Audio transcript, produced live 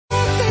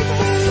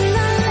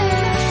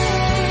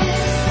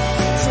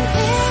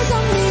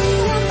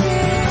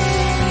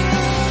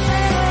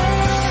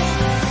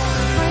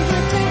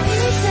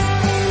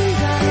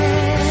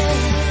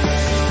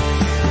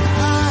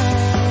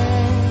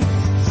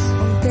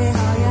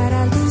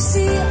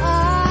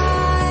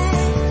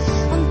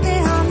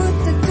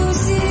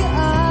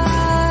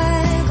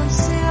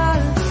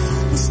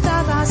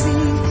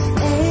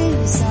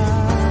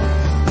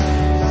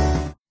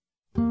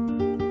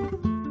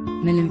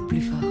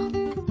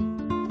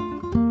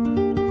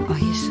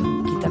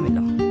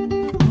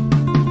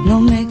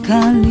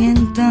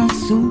calienta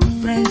su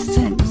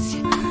presencia,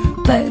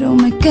 pero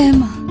me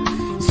quema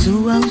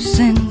su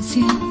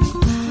ausencia,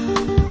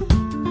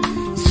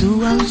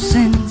 su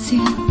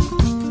ausencia.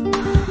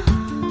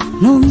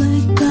 No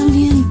me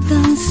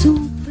calienta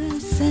su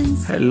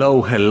presencia.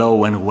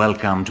 Hello, and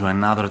welcome to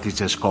another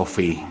Teacher's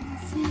Coffee.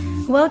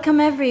 Welcome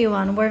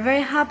everyone. We're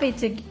very happy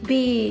to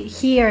be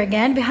here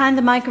again behind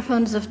the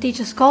microphones of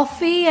Teacher's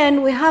Coffee,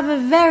 and we have a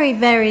very,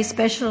 very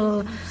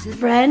special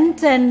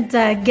friend and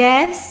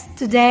guest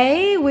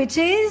today, who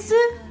is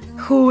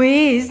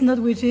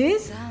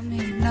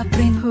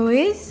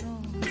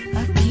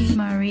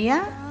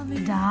Maria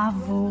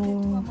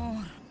Davo.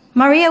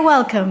 Maria,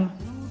 welcome.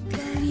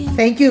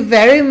 Thank you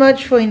very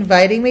much for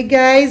inviting me,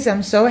 guys.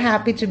 I'm so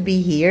happy to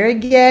be here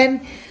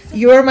again.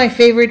 You're my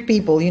favorite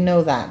people, you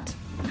know that.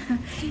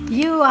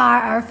 You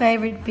are our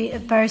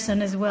favorite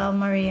person as well,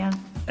 Maria.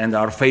 And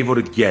our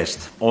favorite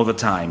guest all the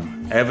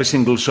time. Every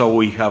single show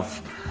we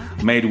have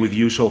made with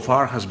you so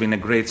far has been a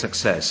great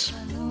success.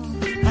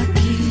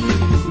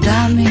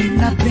 Dame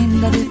una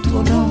prenda de tu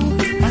olor,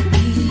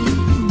 aquí,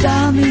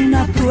 dame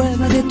una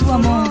prueba de tu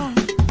amor.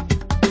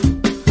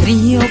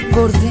 Frío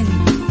por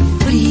dentro,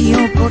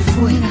 frío por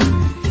fuera,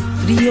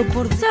 frío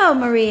por dentro. So,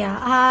 Maria,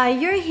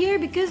 you're here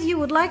because you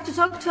would like to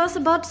talk to us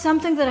about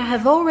something that I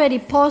have already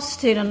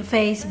posted on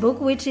Facebook,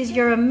 which is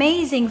your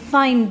amazing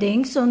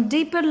findings on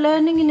deeper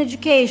learning in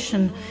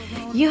education.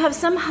 You have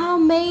somehow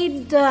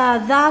made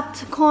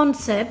that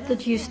concept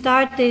that you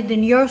started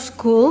in your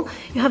school,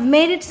 you have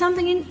made it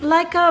something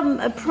like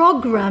a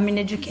program in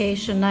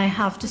education, I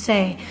have to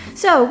say.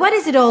 So, what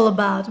is it all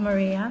about,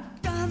 Maria?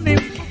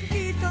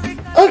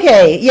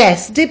 Okay,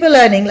 yes, deeper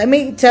learning. Let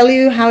me tell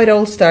you how it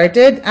all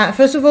started.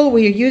 First of all,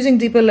 we're using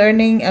deeper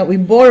learning. We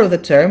borrow the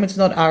term. It's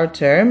not our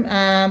term.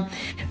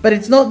 But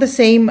it's not the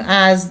same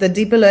as the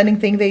deeper learning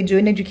thing they do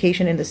in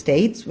education in the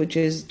States, which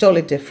is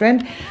totally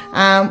different.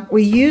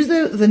 We use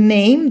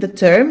the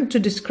term, to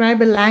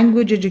describe a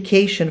language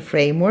education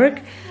framework.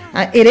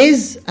 It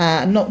is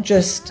not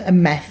just a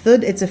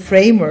method, it's a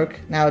framework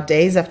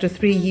nowadays. After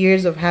 3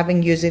 years of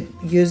having used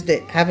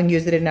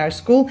it in our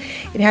school,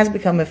 it has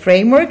become a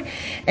framework.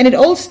 And it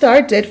all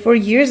started 4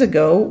 years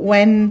ago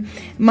when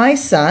my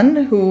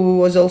son, who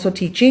was also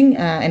teaching,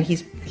 and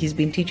he's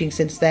been teaching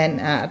since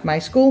then at my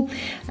school,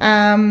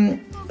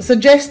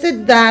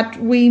 suggested that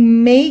we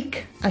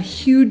make a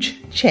huge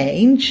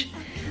change.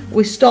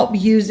 We stop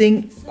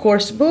using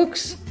course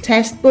books,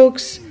 test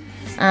books,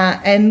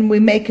 and we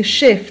make a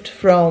shift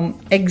from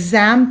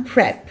exam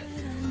prep,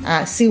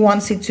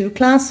 C1, C2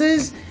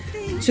 classes,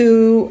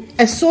 to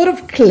a sort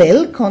of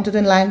CLIL, Content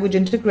and Language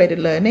Integrated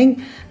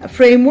Learning, a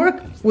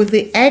framework with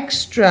the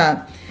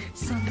extra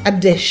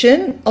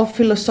addition of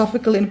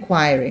philosophical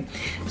inquiry.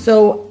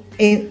 So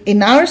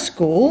in our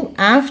school,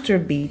 after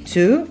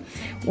B2,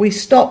 we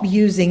stop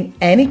using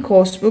any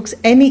course books,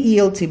 any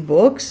ELT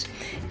books,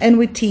 and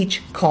we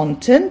teach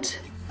content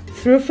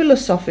through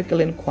philosophical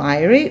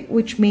inquiry,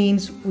 which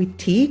means we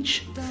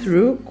teach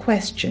through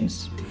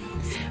questions.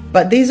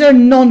 But these are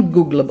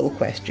non-Googleable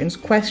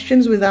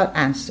questions without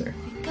answer.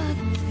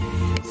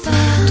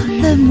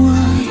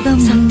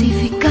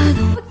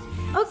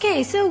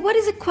 Okay, so what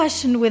is a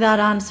question without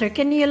answer?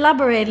 Can you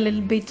elaborate a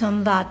little bit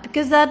on that?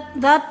 Because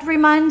that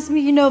reminds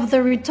me, of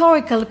the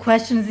rhetorical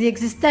questions, the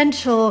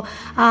existential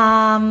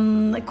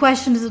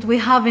questions that we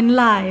have in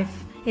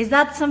life. Is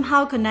that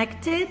somehow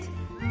connected?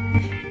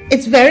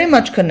 It's very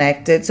much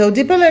connected. So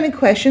deeper learning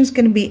questions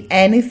can be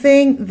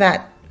anything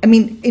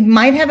it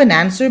might have an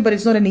answer, but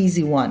it's not an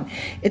easy one.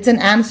 It's an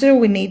answer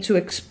we need to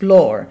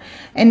explore.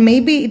 And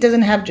maybe it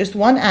doesn't have just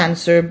one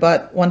answer,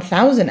 but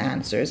 1,000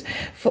 answers.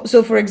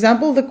 So for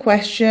example, the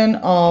question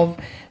of,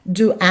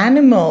 do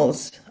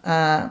animals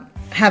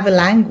have a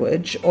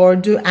language, or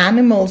do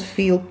animals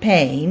feel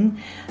pain,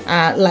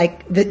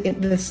 like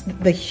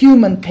the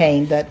human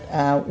pain that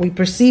we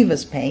perceive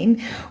as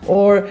pain,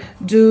 or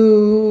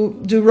do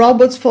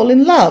robots fall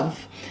in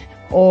love,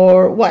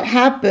 or what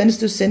happens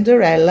to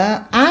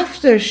Cinderella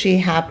after she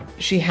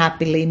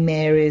happily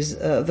marries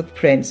the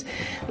prince?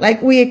 Like,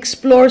 we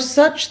explore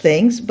such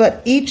things,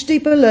 but each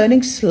deeper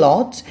learning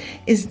slot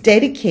is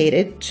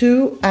dedicated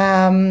to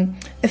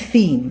a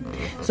theme.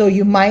 So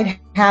you might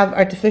have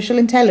artificial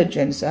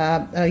intelligence,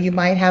 you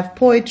might have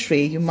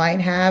poetry, you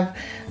might have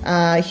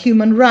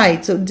human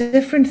rights, so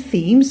different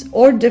themes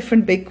or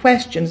different big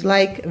questions.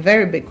 Like a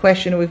very big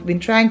question we've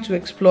been trying to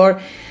explore,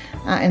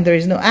 and there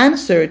is no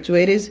answer to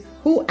it, is,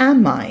 who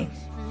am I?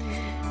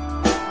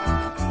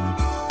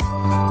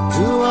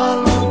 Do I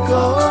look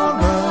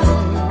alright?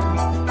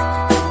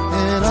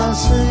 And I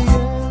say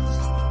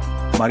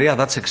yes. Maria,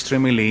 that's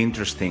extremely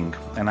interesting.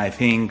 And I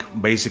think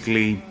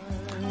basically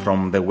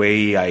from the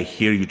way I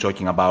hear you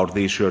talking about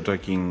this, you're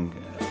talking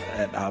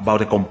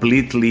about a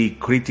completely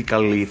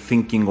critically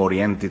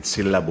thinking-oriented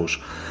syllabus.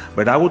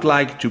 But I would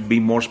like to be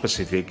more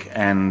specific,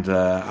 and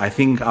I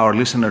think our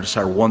listeners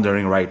are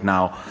wondering right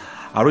now,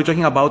 Are we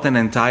talking about an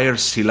entire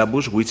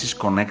syllabus which is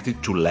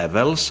connected to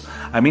levels?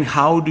 I mean,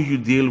 how do you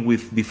deal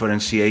with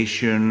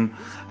differentiation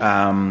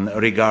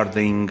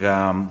regarding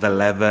the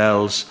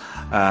levels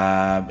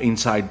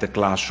inside the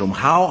classroom?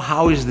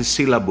 How is the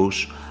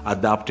syllabus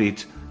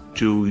adapted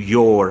to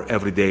your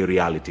everyday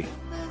reality?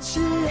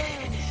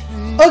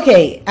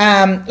 Okay,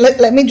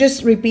 let me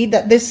just repeat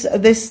that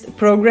this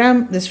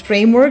program, this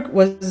framework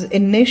was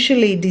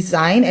initially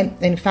designed,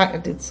 and in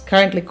fact it's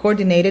currently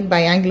coordinated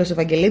by Angelos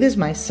Evangelidis,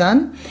 my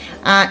son,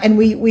 and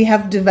we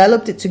have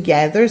developed it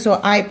together. So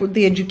I put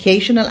the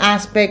educational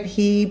aspect,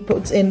 he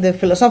puts in the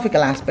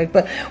philosophical aspect.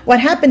 But what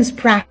happens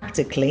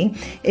practically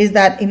is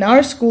that in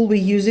our school we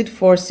use it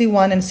for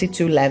C1 and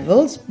C2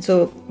 levels.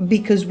 So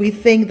because we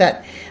think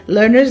that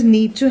learners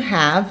need to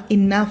have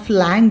enough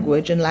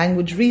language and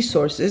language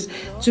resources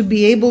to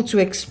be able to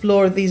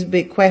explore these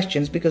big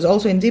questions, because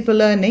also in deeper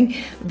learning,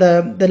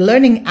 the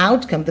learning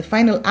outcome, the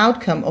final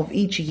outcome of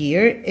each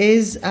year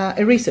is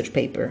a research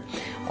paper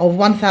of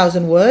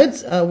 1,000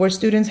 words where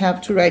students have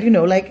to write,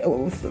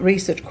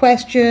 research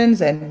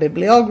questions and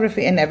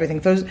bibliography and everything.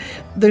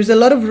 There's a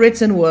lot of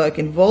written work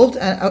involved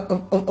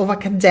of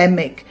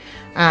academic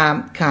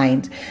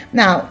kind.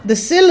 Now, the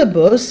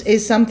syllabus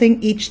is something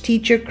each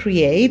teacher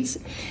creates,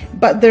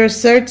 but there are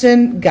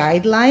certain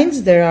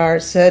guidelines, there are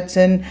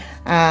certain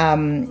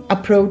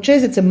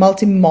approaches. It's a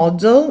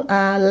multimodal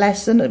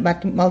lesson, a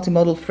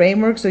multimodal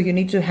framework. So you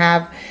need to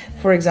have,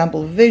 for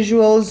example,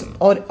 visuals,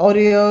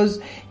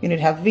 audios, you need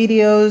to have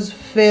videos,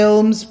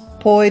 films,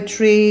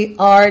 poetry,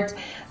 art,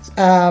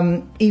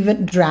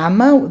 even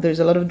drama. There's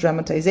a lot of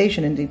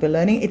dramatization in deeper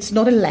learning. It's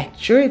not a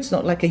lecture, it's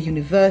not like a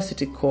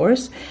university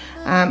course,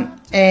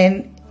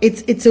 and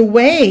it's a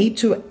way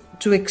to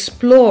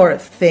explore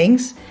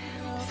things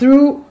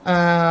through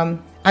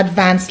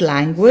advanced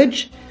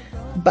language.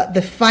 But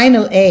the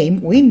final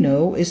aim, we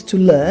know, is to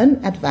learn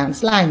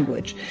advanced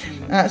language.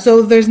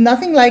 So there's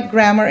nothing like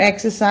grammar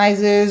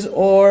exercises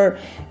or,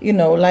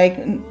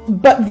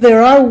 but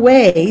there are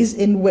ways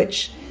in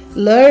which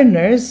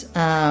learners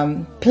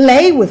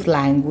play with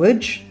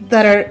language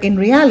that are in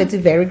reality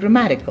very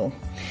grammatical.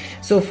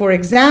 So, for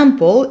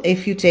example,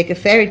 if you take a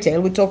fairy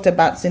tale, we talked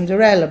about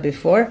Cinderella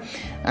before,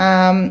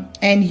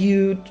 and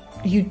you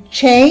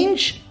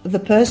change the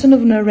person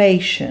of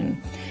narration,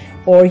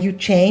 or you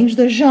change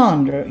the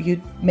genre,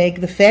 you make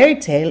the fairy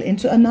tale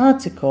into an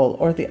article,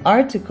 or the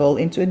article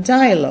into a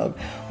dialogue,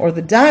 or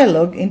the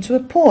dialogue into a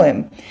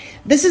poem.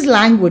 This is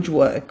language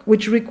work,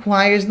 which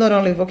requires not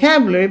only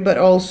vocabulary, but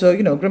also,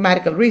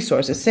 grammatical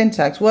resources,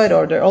 syntax, word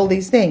order, all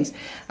these things,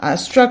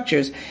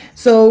 structures.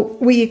 So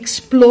we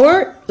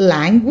explore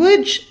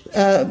language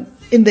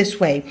in this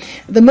way.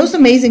 The most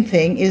amazing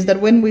thing is that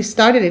when we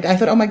started it, I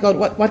thought, oh my God,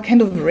 what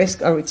kind of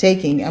risk are we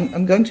taking?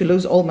 I'm going to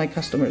lose all my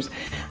customers.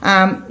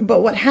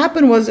 But what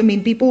happened was,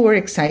 people were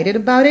excited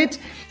about it.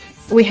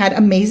 We had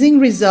amazing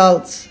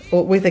results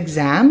with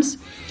exams.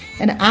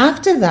 And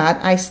after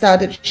that, I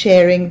started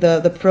sharing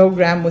the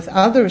program with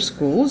other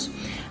schools.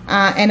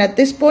 And at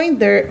this point,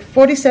 there are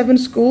 47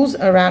 schools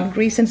around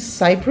Greece and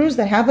Cyprus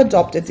that have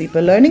adopted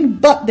deeper learning,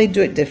 but they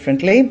do it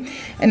differently.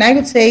 And I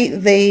would say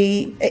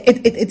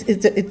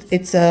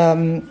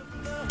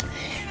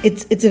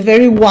it's a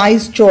very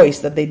wise choice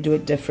that they do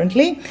it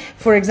differently.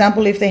 For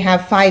example, if they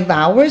have 5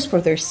 hours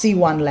for their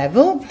C1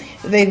 level,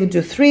 they would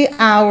do 3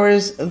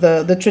 hours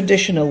the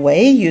traditional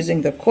way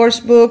using the course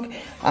book,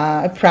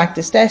 a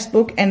practice test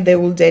book, and they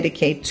will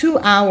dedicate 2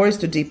 hours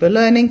to deeper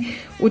learning,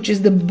 which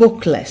is the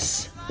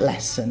bookless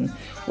lesson,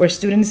 where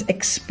students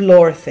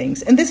explore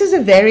things. And this is a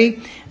very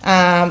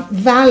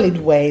valid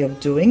way of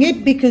doing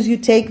it, because you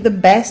take the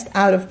best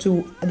out of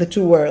the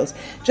two worlds.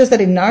 Just that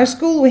in our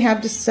school, we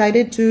have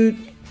decided to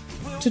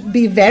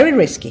be very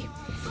risky.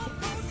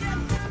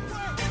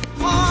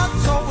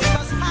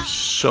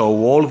 So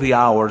all the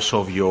hours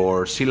of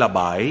your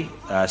syllabi,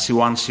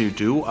 C1,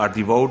 C2, are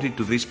devoted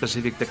to this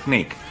specific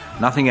technique.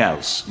 Nothing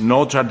else.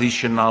 No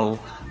traditional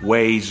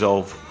ways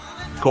of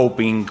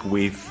coping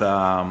with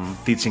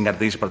teaching at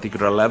these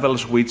particular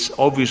levels, which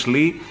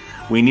obviously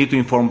we need to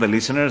inform the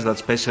listeners that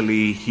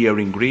especially here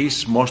in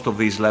Greece, most of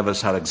these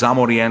levels are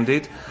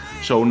exam-oriented.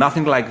 So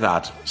nothing like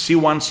that.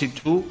 C1,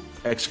 C2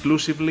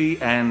 exclusively,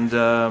 and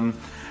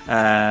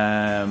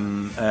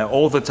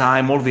all the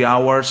time, all the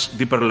hours,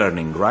 deeper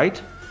learning,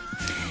 right?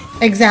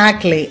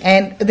 Exactly,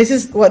 and this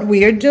is what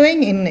we are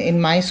doing in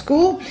my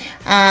school.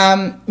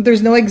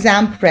 There's no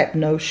exam prep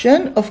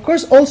notion. Of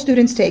course, all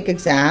students take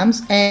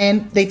exams,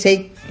 and they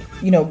take,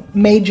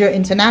 major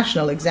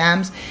international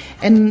exams.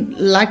 And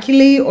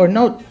luckily, or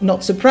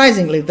not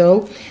surprisingly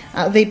though,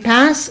 they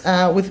pass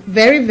with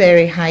very,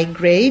 very high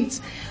grades.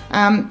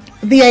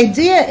 The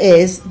idea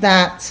is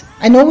that,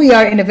 I know we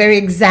are in a very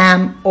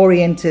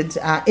exam-oriented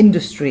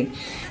industry,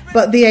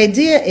 but the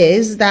idea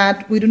is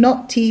that we do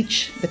not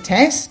teach the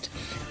test.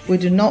 We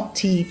do not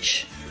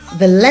teach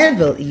the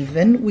level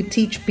even, we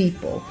teach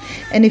people.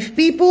 And if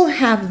people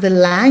have the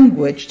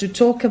language to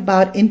talk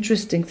about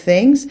interesting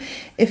things,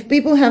 if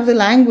people have the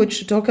language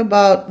to talk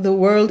about the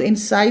world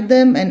inside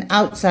them and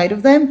outside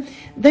of them,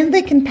 then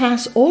they can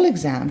pass all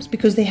exams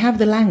because they have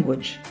the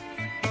language.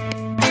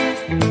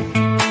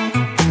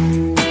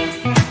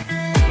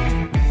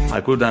 I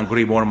couldn't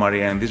agree more,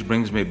 Maria, and this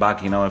brings me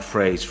back, a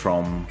phrase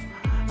from,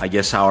 I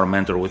guess, our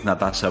mentor with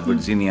Natasha,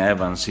 Virginia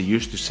Evans. He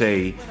used to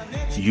say,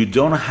 you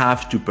don't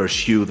have to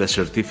pursue the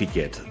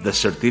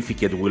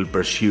certificate will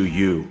pursue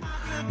you.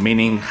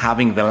 Meaning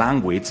having the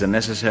language, the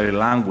necessary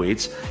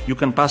language, you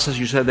can pass, as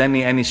you said,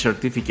 any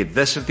certificate.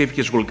 The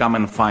certificates will come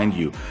and find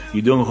you.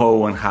 You don't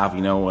go and have,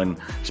 and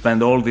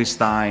spend all this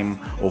time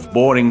of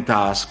boring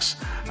tasks,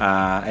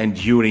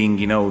 enduring,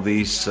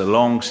 these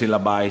long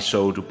syllabi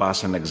so to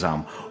pass an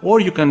exam. Or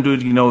you can do it,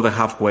 the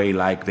halfway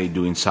like they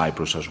do in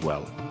Cyprus as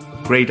well.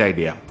 Great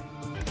idea.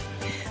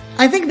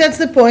 I think that's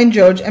the point,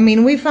 George. I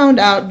mean, we found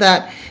out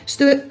that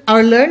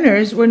our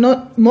learners were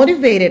not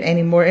motivated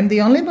anymore, and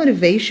the only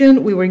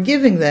motivation we were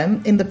giving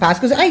them in the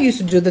past, because I used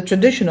to do the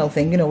traditional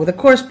thing, with a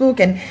course book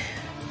and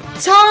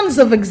tons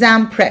of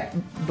exam prep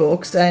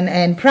books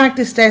and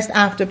practice test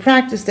after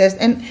practice test.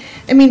 And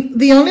I mean,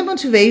 the only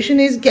motivation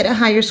is get a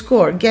higher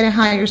score.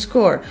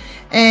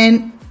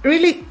 And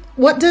really,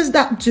 what does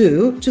that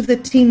do to the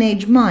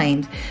teenage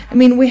mind? I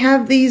mean, we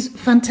have these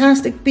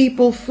fantastic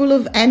people full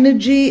of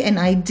energy and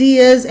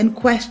ideas and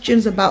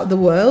questions about the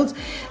world,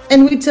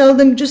 and we tell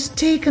them, just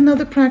take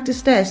another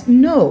practice test.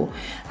 No,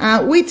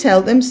 we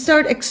tell them,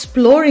 start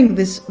exploring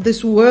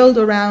this world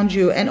around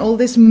you and all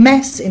this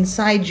mess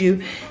inside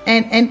you,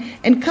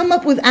 and come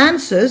up with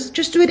answers.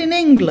 Just do it in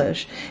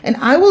English, and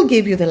I will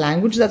give you the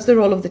language. That's the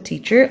role of the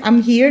teacher.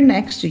 I'm here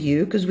next to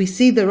you, because we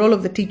see the role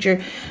of the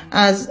teacher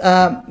as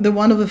the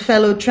one of a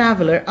fellow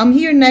traveler. I'm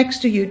here next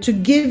to you to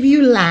give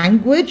you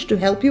language, to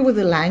help you with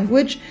the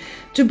language,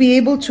 to be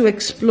able to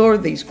explore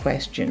these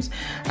questions.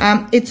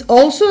 It's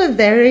also a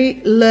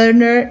very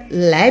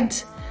learner-led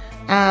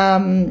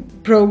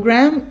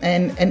program,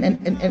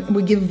 and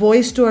we give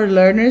voice to our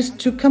learners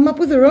to come up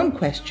with their own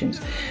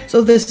questions.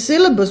 So the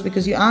syllabus,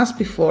 because you asked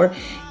before,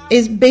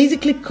 is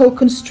basically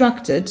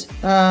co-constructed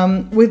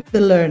with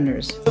the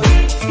learners.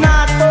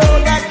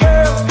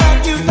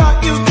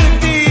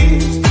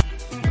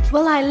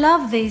 Well, I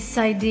love this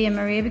idea,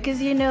 Maria, because,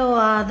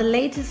 the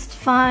latest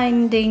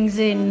findings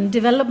in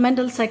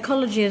developmental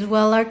psychology as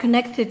well are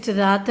connected to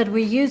that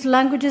we use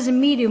language as a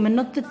medium and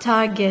not the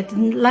target.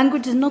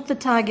 Language is not the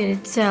target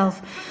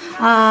itself.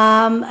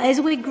 As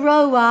we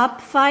grow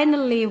up,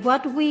 finally,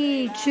 what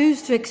we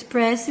choose to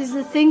express is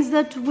the things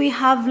that we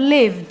have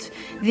lived,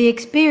 the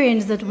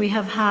experience that we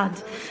have had.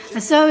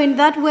 So in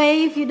that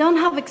way, if you don't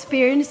have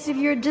experience, if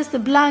you're just a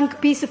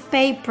blank piece of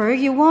paper,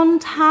 you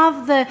won't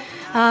have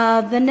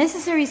the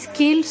necessary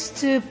skills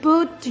to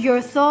put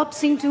your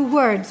thoughts into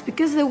words,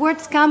 because the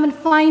words come and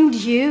find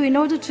you in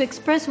order to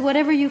express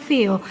whatever you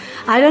feel.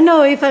 I don't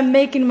know if I'm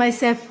making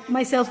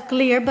myself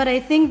clear, but I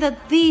think that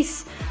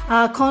this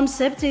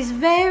concept is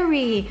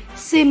very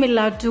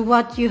similar to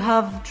what you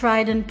have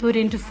tried and put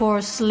into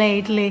force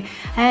lately.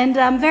 And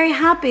I'm very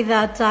happy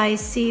that I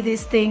see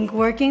this thing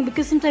working,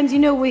 because sometimes,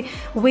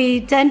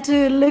 we tend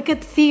to look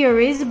at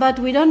theories, but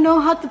we don't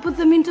know how to put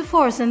them into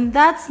force. And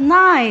that's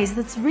nice.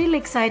 That's really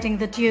exciting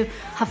that you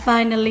have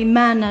finally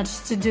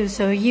managed to do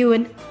so, you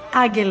and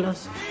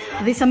Agelos,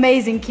 this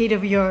amazing kid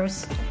of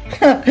yours.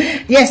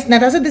 Yes,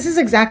 Natasha, this is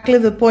exactly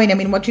the point. I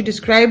mean, what you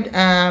described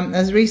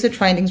as research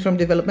findings from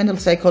developmental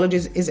psychology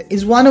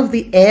is one of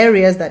the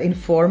areas that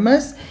inform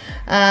us.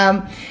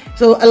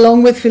 So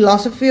along with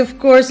philosophy, of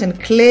course, and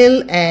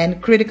CLIL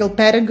and critical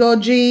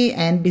pedagogy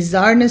and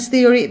bizarreness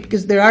theory,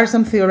 because there are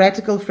some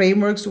theoretical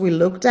frameworks we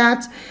looked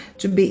at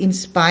to be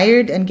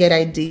inspired and get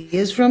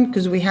ideas from,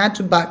 because we had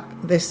to back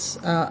this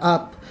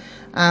up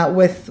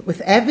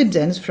with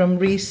evidence from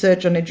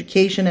research on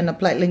education and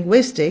applied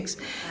linguistics.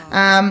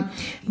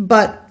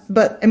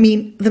 But I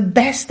mean, the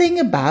best thing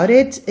about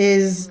it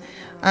is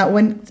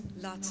when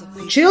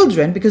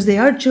children, because they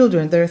are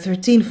children, they're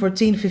 13,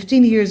 14,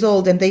 15 years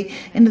old, and they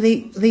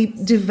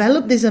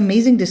develop these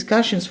amazing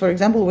discussions. For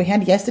example, we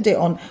had yesterday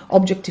on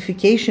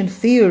objectification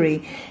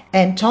theory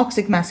and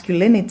toxic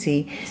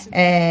masculinity,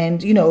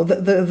 and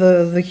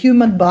the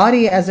human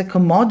body as a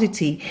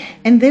commodity,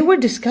 and they were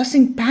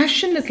discussing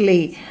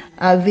passionately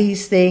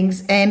these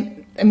things. And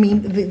I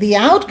mean, the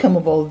outcome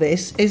of all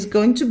this is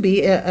going to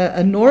be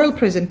an oral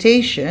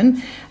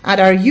presentation at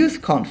our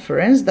youth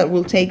conference that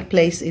will take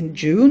place in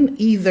June,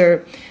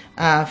 either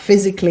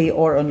physically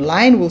or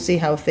online. We'll see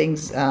how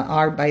things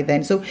are by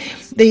then. So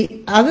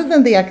other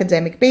than the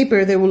academic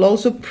paper, they will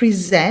also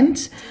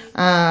present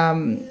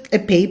a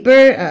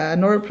paper,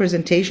 an oral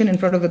presentation in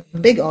front of a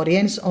big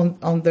audience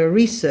on their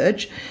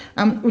research,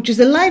 which is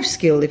a life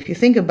skill if you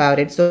think about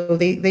it. So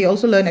they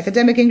also learn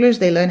academic English,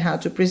 they learn how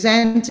to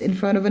present in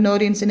front of an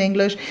audience in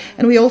English,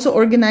 and we also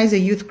organize a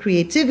youth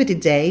creativity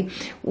day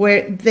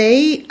where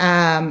they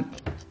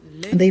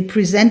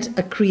present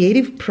a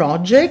creative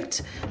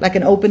project, like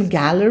an open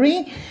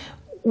gallery,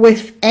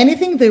 with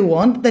anything they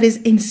want that is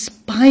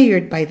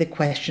inspired by the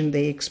question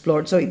they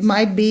explored. So it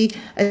might be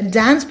a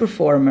dance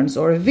performance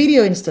or a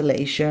video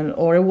installation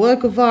or a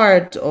work of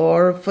art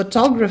or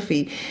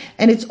photography.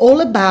 And it's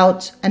all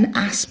about an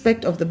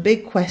aspect of the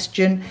big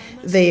question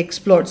they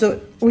explored. So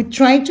we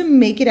try to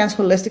make it as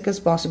holistic as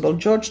possible.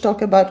 George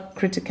talked about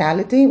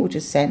criticality, which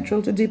is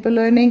central to deeper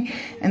learning,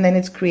 and then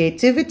it's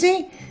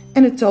creativity,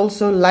 and it's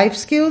also life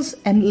skills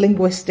and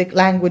linguistic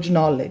language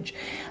knowledge.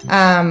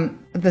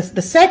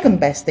 The second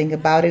best thing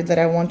about it that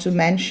I want to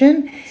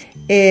mention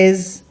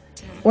is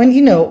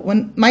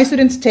when my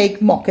students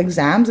take mock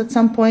exams at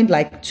some point,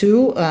 like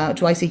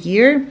twice a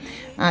year,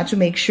 to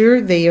make sure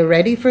they are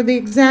ready for the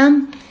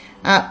exam.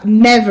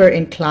 Never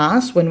in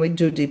class when we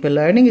do deeper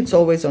learning. It's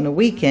always on a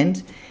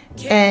weekend.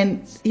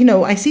 And,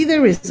 I see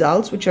their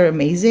results, which are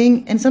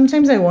amazing. And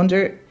sometimes I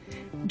wonder,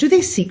 do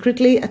they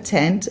secretly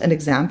attend an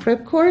exam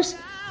prep course?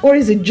 Or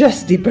is it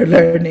just deeper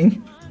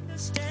learning?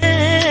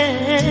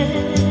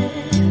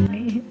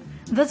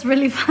 That's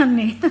really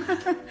funny.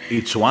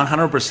 It's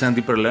 100%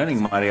 deeper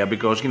learning, Maria,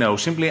 because,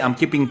 simply I'm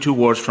keeping two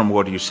words from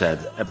what you said.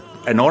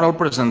 An oral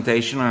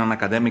presentation and an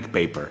academic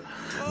paper.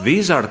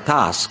 These are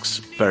tasks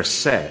per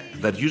se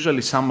that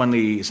usually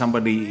somebody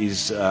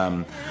is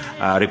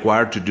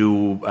required to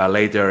do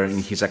later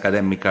in his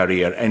academic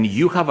career. And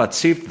you have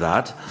achieved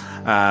that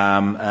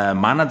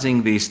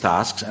managing these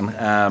tasks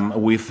and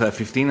with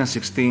 15 and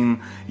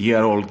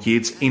 16-year-old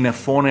kids in a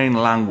foreign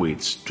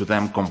language to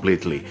them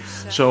completely.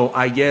 So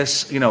I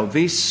guess,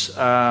 this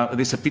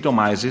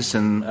epitomizes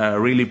and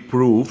really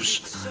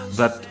proves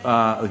that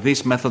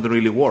this method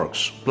really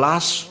works.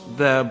 Plus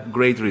the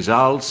great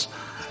results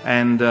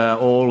and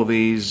all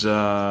these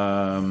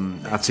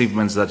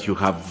achievements that you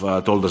have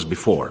told us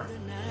before.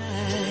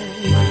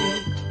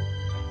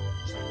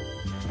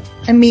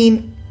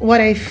 What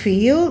I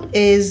feel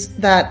is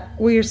that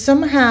we're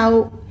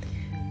somehow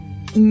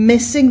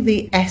missing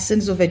the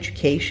essence of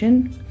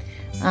education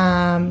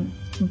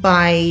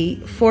by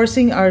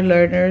forcing our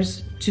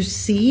learners to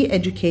see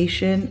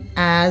education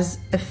as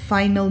a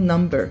final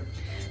number.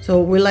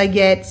 So will I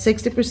get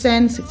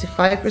 60%,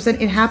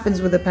 65%? It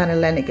happens with the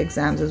Panhellenic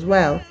exams as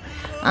well.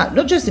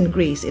 Not just in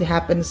Greece, it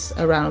happens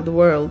around the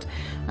world.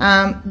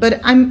 But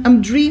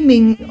I'm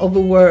dreaming of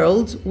a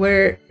world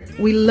where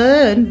we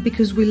learn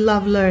because we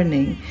love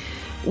learning.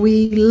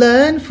 We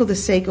learn for the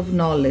sake of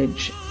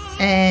knowledge.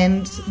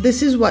 And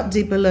this is what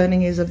deeper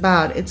learning is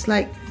about. It's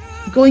like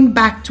going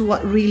back to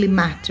what really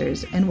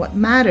matters. And what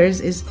matters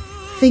is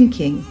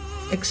thinking,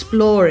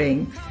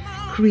 exploring,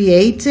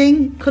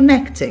 creating,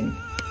 connecting.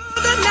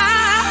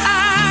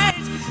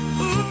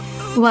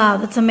 Wow,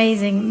 that's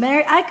amazing.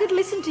 Mary, I could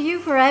listen to you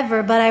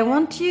forever, but I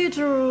want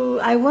to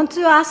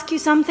ask you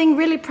something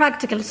really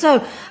practical.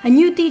 So, a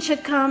new teacher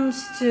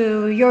comes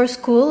to your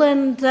school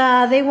and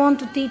they want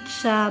to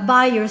teach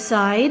by your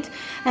side,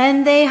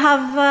 and they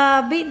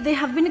have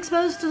been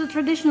exposed to the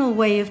traditional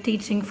way of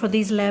teaching for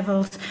these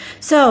levels.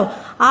 So,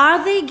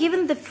 are they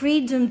given the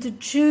freedom to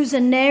choose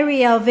an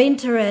area of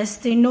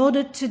interest in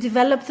order to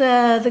develop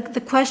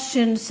the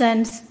questions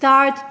and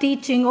start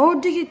teaching, or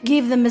do you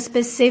give them a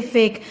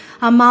specific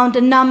amount,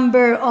 a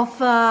number of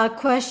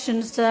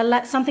questions,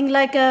 something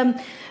like a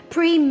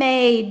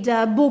pre-made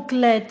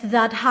booklet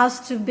that has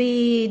to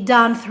be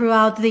done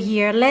throughout the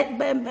year?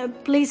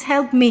 Please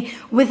help me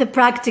with the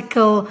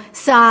practical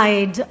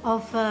side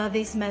of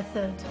this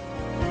method.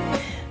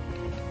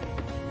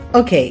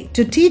 Okay,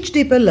 to teach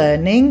deeper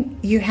learning,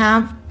 you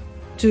have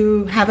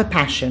to have a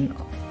passion.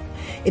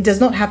 It does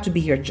not have to be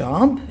your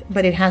job,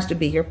 but it has to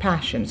be your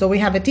passion. So we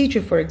have a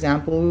teacher, for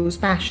example, who's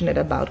passionate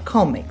about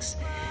comics.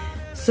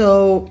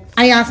 So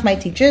I asked my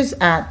teachers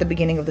at the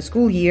beginning of the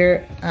school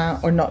year,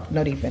 or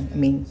not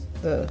even,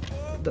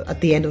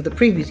 at the end of the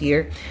previous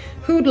year,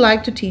 who would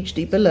like to teach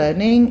deeper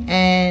learning.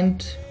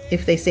 And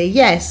if they say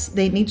yes,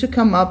 they need to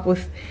come up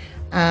with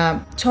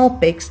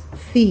topics,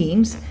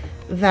 themes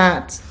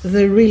that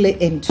they're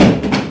really into,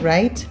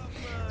 right?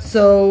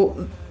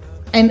 So,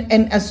 and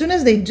as soon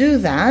as they do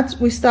that,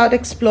 we start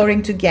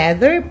exploring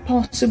together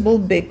possible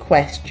big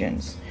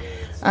questions.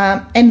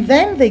 And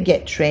then they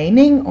get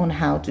training on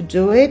how to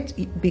do it,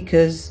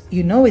 because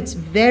it's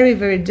very,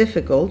 very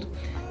difficult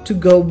to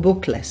go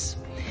bookless.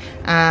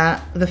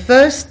 The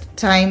first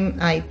time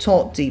I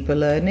taught deeper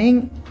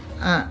learning,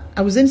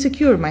 I was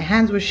insecure. My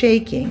hands were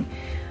shaking.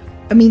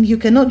 You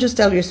cannot just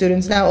tell your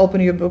students, now open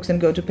your books and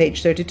go to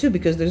page 32,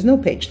 because there's no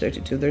page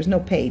 32. There's no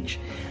page.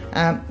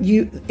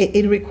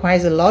 It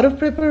requires a lot of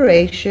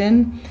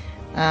preparation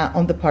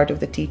on the part of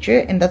the teacher,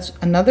 and that's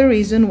another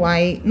reason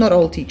why not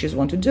all teachers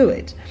want to do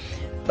it.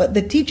 But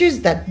the teachers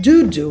that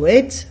do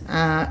it,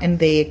 and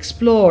they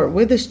explore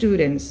with the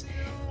students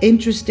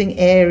interesting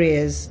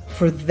areas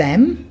for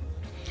them,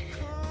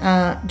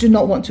 do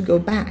not want to go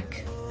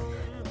back,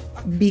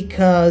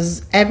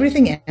 because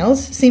everything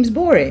else seems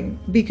boring,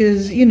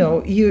 because you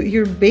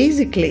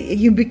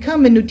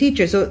become a new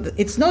teacher. So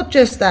it's not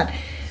just that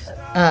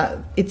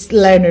it's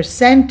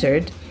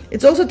learner-centered,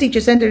 it's also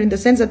teacher-centered in the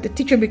sense that the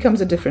teacher becomes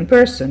a different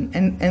person,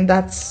 and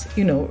that's,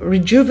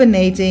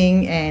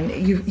 rejuvenating, and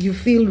you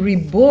feel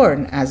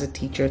reborn as a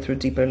teacher through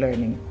deeper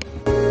learning.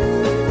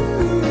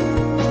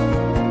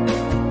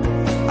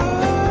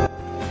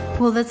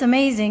 Well, that's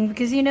amazing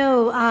because, in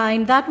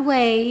that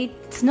way,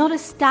 it's not a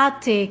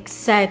static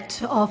set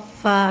of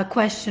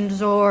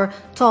questions or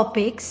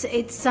topics.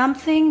 It's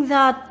something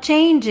that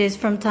changes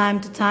from time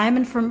to time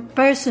and from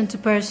person to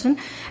person,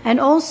 and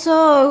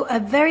also a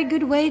very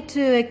good way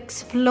to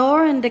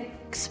explore and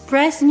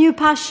express new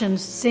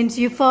passions, since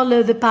you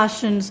follow the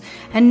passions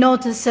and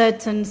not a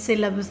certain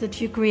syllabus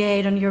that you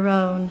create on your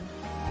own.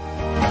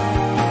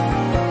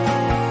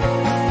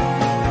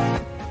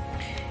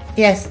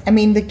 Yes,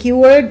 the key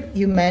word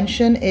you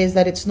mentioned is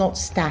that it's not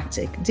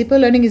static. Deeper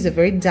learning is a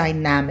very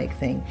dynamic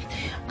thing.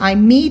 I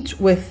meet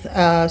with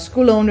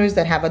school owners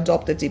that have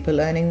adopted deeper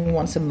learning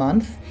once a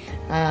month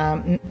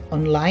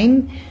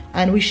online,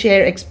 and we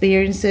share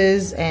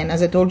experiences. And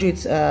as I told you,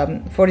 it's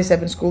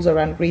 47 schools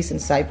around Greece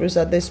and Cyprus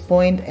at this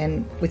point,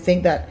 and we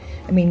think that,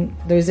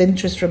 there's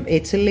interest from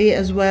Italy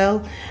as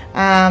well.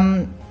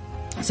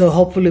 So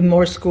hopefully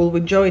more schools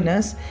will join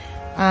us.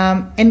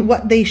 And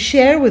what they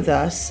share with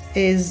us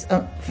is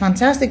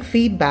fantastic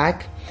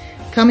feedback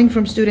coming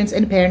from students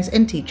and parents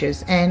and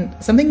teachers. And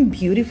something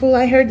beautiful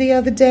I heard the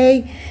other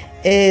day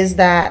is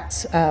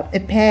that a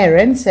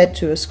parent said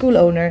to a school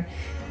owner,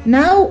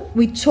 now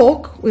we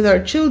talk with our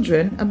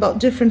children about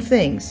different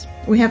things.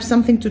 We have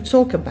something to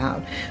talk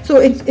about. So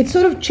it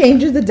sort of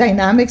changes the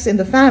dynamics in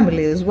the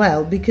family as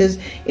well, because,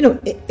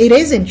 it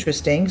is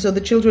interesting. So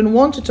the children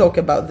want to talk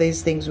about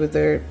these things with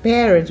their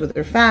parents, with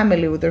their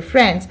family, with their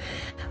friends.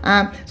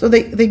 So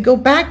they go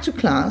back to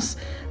class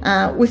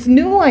with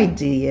new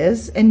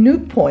ideas and new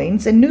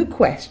points and new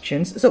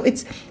questions. So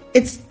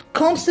it's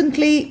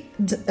constantly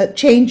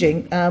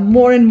changing,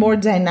 more and more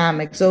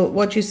dynamic. So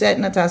what you said,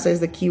 Natasha, is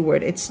the key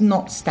word. It's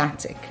not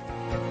static.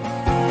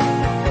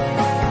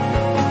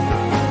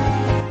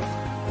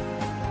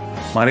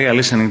 Maria,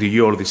 listening to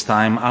you all this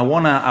time, I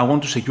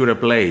want to secure a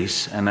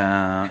place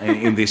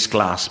in this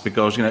class,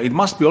 because it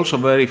must be also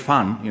very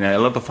fun, a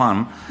lot of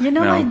fun.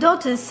 My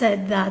daughter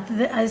said that.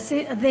 I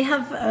see they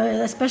have,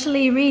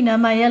 especially Irina,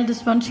 my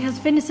eldest one. She has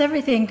finished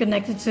everything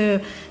connected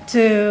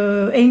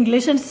to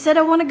English, and she said,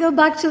 "I want to go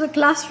back to the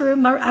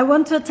classroom. I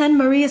want to attend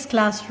Maria's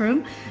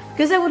classroom."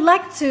 Because I would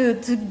like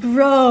to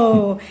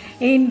grow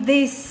in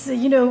this,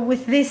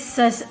 with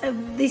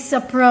this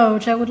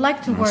approach. I would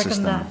like to work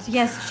on that.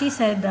 Yes, she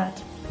said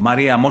that.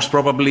 Maria, most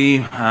probably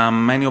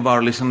many of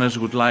our listeners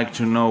would like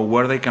to know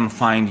where they can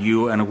find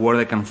you and where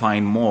they can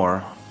find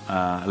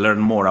learn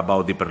more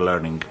about deeper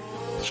learning.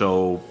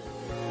 So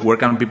where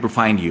can people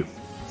find you?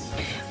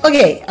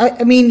 Okay,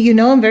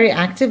 I'm very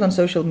active on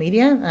social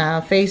media,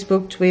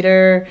 Facebook,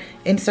 Twitter,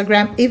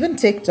 Instagram, even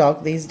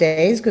TikTok these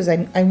days, because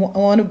I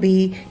want to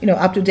be,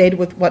 up to date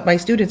with what my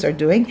students are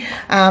doing.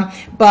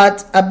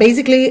 But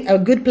basically, a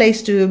good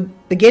place to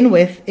begin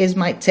with is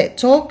my TED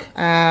Talk.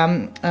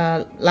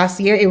 Last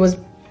year, it was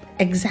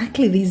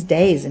exactly these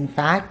days, in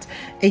fact,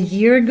 a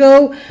year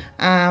ago,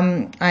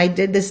 I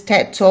did this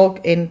TED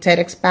Talk in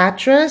TEDx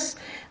Patras,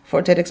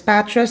 for TEDx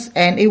Patras,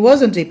 and it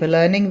was on deeper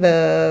learning.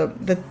 The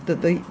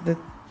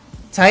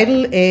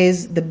title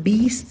is The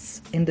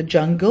Beasts in the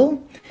Jungle,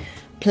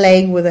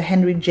 playing with a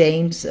Henry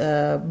James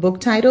book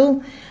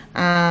title.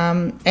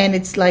 And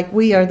it's like,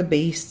 we are the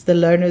beasts, the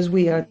learners,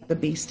 we are the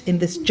beasts in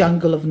this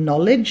jungle of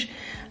knowledge.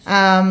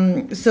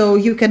 So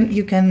you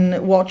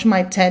can watch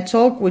my TED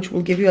Talk, which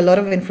will give you a lot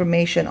of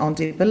information on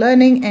deeper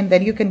learning, and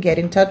then you can get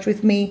in touch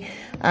with me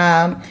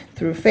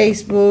through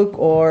Facebook,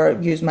 or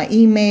use my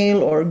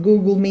email, or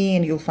Google me,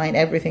 and you'll find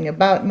everything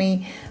about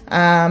me.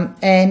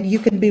 And you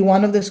can be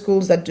one of the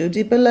schools that do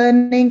deeper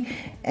learning.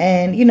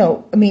 And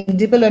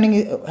deeper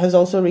learning has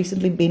also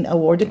recently been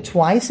awarded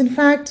twice, in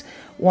fact.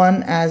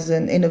 One as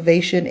an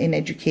innovation in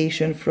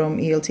education from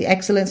ELT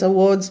Excellence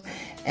Awards,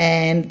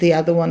 and the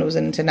other one was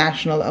an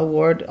international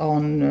award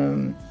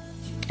on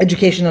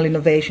educational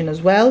innovation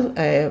as well,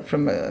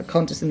 from a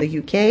contest in the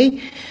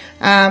UK.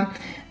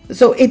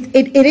 So it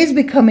is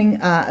becoming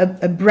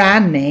a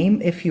brand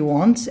name, if you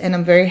want, and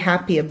I'm very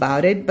happy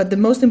about it. But the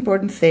most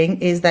important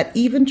thing is that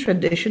even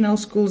traditional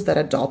schools that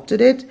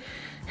adopted it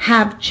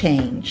have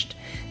changed.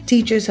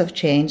 Teachers have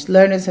changed,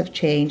 learners have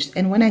changed,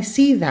 and when I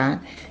see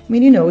that,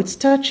 it's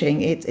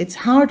touching, it's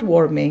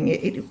heartwarming,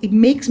 it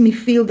makes me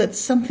feel that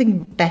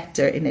something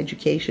better in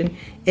education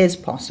is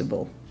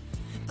possible.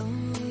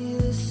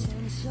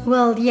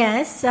 Well,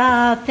 yes,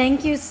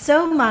 thank you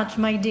so much,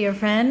 my dear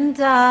friend.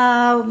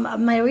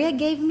 Maria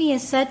gave me a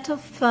set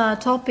of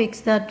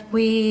topics that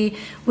we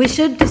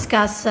should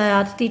discuss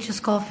at Teachers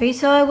Coffee,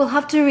 so I will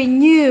have to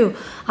renew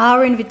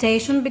our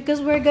invitation, because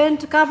we're going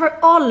to cover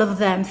all of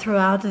them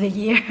throughout the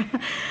year,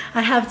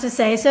 I have to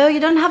say. So you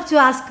don't have to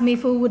ask me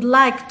if we would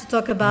like to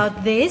talk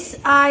about this.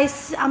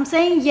 I'm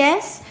saying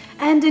yes,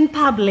 and in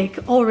public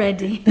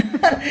already.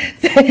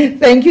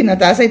 Thank you,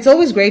 Natasha. It's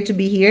always great to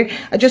be here.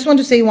 I just want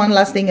to say one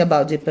last thing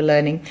about deeper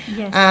learning.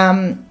 Yes.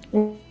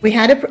 I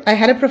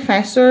had a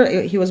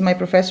professor, he was my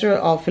professor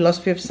of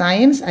philosophy of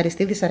science,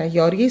 Aristidis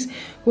Aragiorgis,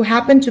 who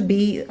happened to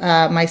be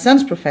my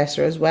son's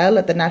professor as well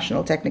at the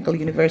National Technical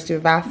University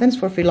of Athens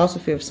for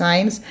philosophy of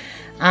science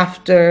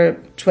after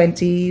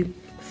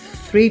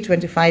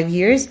 25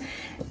 years.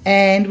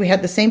 And we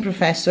had the same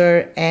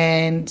professor,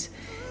 and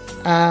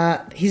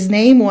his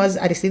name was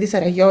Aristidis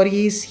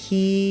Aragiorgis.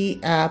 He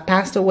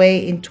passed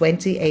away in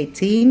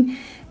 2018.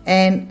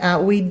 And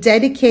we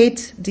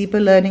dedicate Deeper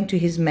Learning to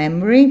his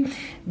memory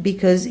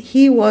because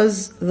he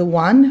was the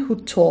one who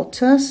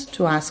taught us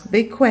to ask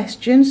big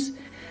questions,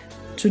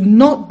 to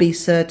not be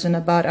certain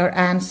about our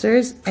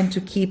answers, and to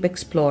keep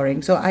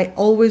exploring. So I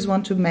always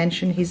want to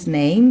mention his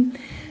name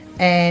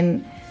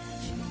and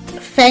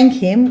thank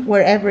him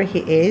wherever he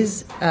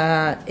is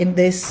in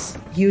this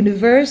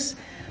universe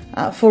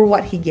for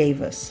what he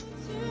gave us.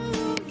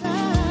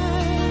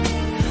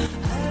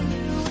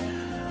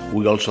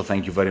 We also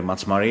thank you very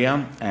much,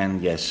 Maria,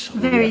 and yes.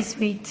 Very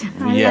sweet.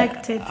 I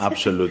liked it.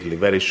 Absolutely,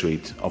 very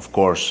sweet. Of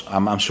course,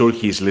 I'm sure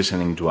he's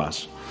listening to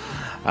us.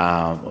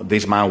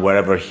 This man,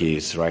 wherever he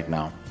is right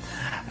now.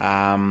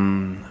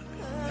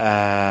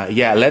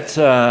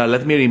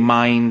 Let me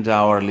remind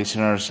our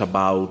listeners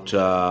about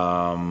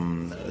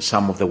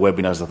some of the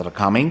webinars that are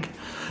coming.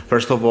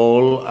 First of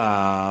all,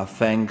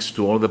 thanks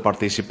to all the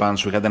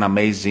participants. We had an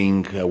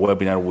amazing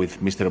webinar with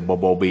Mr.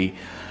 Bob Obi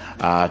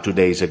 2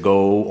 days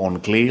ago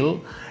on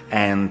CLIL.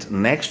 And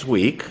next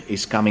week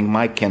is coming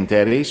Mike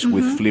Kenteris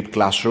with Flip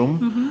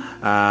Classroom.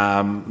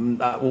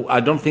 I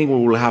don't think we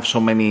will have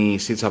so many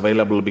seats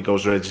available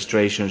because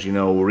registrations,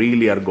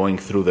 really are going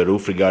through the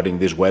roof regarding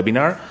this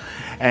webinar.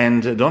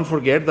 And don't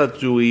forget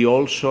that we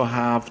also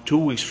have 2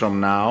 weeks from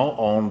now,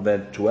 on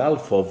the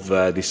 12th of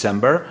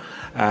December,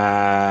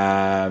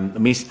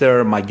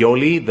 Mr.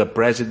 Maggioli, the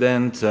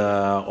president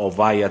of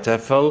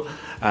IATEFL,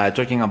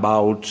 talking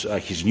about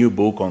his new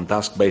book on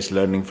task-based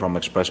learning from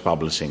Express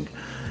Publishing.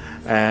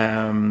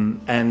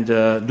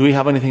 Do we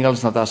have anything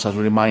else, Natasha, to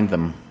remind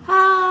them?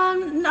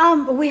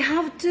 We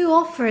have 2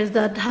 offers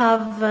that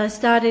have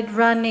started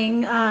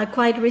running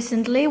quite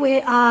recently.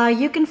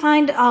 You can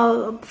find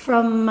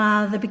from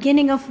the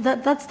beginning of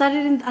that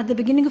started at the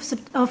beginning of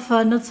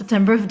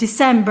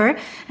December,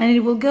 and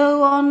it will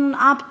go on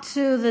up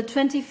to the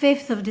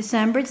 25th of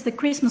December. It's the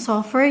Christmas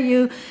offer.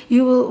 You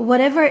will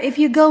if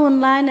you go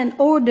online and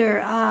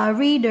order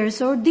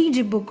readers or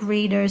Digibook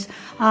readers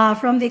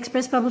from the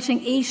Express Publishing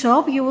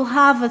eShop, you will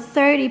have a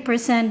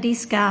 30%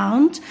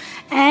 discount.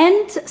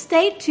 And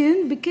stay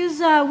tuned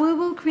because we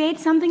will create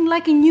something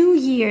like a New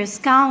Year's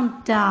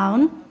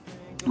countdown.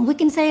 We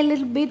can say a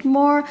little bit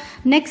more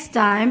next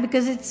time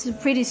because it's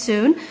pretty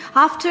soon.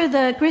 After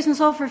the Christmas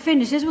offer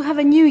finishes, we'll have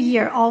a New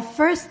Year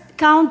offer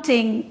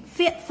counting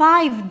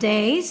 5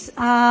 days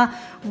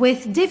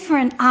with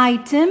different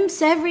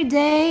items every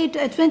day,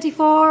 a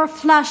 24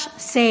 flash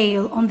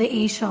sale on the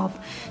eShop.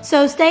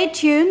 So stay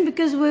tuned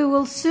because we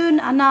will soon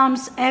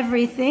announce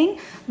everything.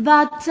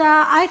 But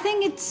I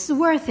think it's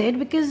worth it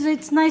because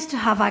it's nice to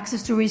have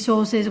access to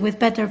resources with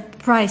better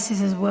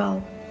prices as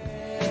well.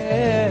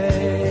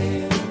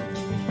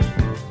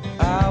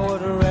 I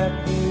would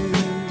wrap you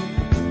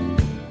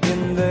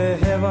in the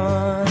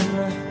heaven,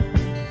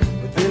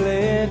 but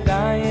really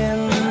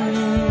dying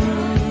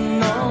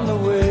on the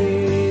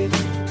way.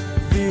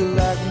 Feel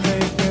like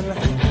making love.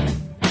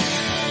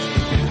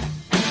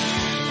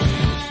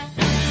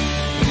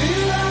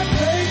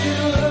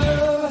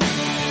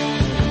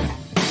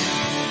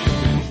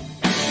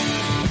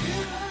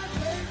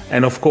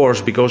 And of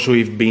course, because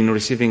we've been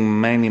receiving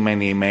many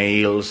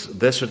emails,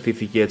 the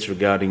certificates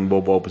regarding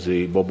Bob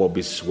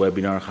Obi's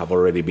webinar have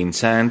already been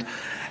sent.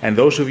 And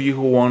those of you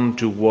who want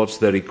to watch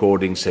the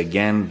recordings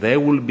again, they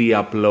will be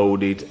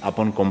uploaded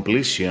upon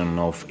completion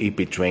of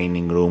EP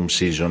Training Room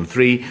Season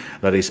 3,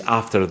 that is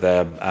after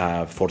the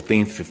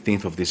 14th,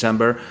 15th of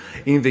December,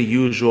 in the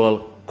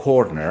usual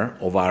corner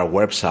of our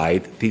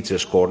website,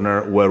 Teachers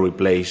Corner, where we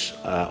place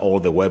all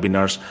the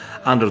webinars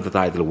under the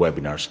title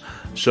Webinars.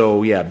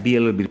 So be a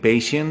little bit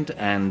patient,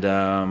 and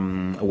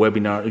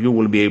webinar, you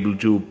will be able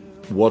to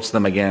watch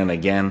them again and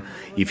again.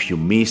 If you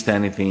missed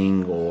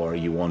anything or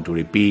you want to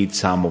repeat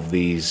some of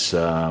these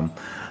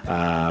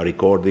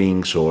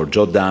recordings or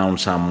jot down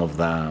some of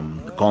the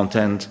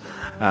content,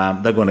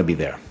 they're going to be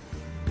there.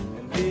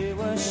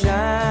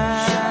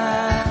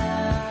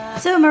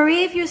 So,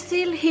 Marie, if you're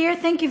still here,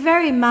 thank you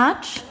very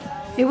much.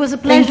 It was a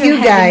pleasure. Thank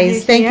you,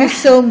 guys. Thank you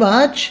so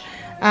much.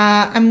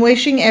 I'm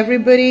wishing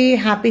everybody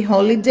happy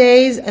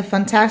holidays, a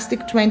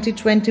fantastic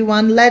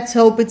 2021. Let's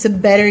hope it's a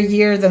better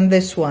year than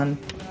this one.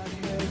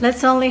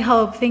 Let's only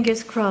hope.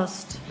 Fingers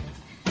crossed.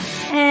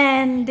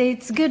 And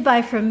it's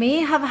goodbye from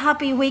me. Have a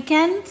happy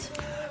weekend.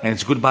 And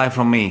it's goodbye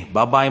from me.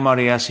 Bye-bye,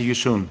 Maria. See you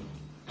soon.